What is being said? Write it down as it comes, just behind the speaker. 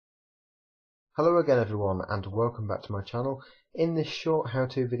Hello again everyone, and welcome back to my channel. In this short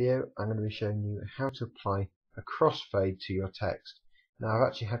how-to video I'm going to be showing you how to apply a crossfade to your text. Now I've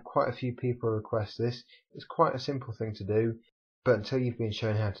actually had quite a few people request this. It's quite a simple thing to do, but until you've been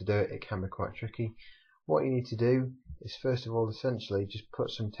shown how to do it, it can be quite tricky. What you need to do is first of all essentially just put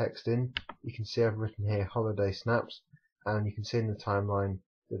some text in. You can see I've written here holiday snaps, and you can see in the timeline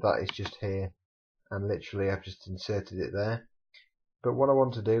that is just here, and literally I've just inserted it there. But what I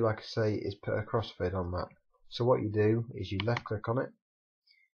want to do, like I say, is put a crossfade on that. So what you do is you left click on it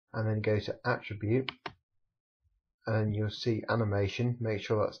and then go to attribute, and then you'll see animation, make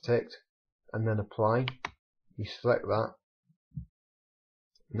sure that's ticked, and then apply. You select that,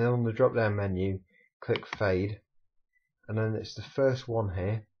 and then on the drop down menu click fade, and then it's the first one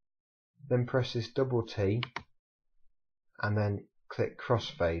here. Then press this double T and then click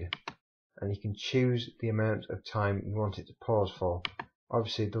crossfade, and you can choose the amount of time you want it to pause for.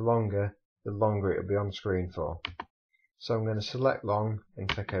 Obviously the longer it will be on screen for. So I'm going to select long and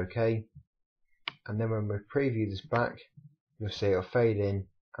click OK, and then when we preview this back you'll see it'll fade in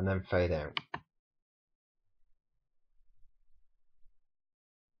and then fade out.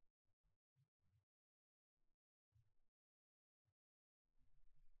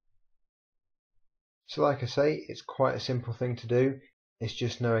 So like I say, it's quite a simple thing to do, it's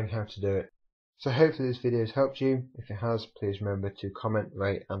just knowing how to do it. So hopefully this video has helped you. If it has, please remember to comment,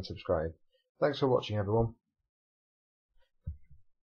 rate and subscribe. Thanks for watching everyone.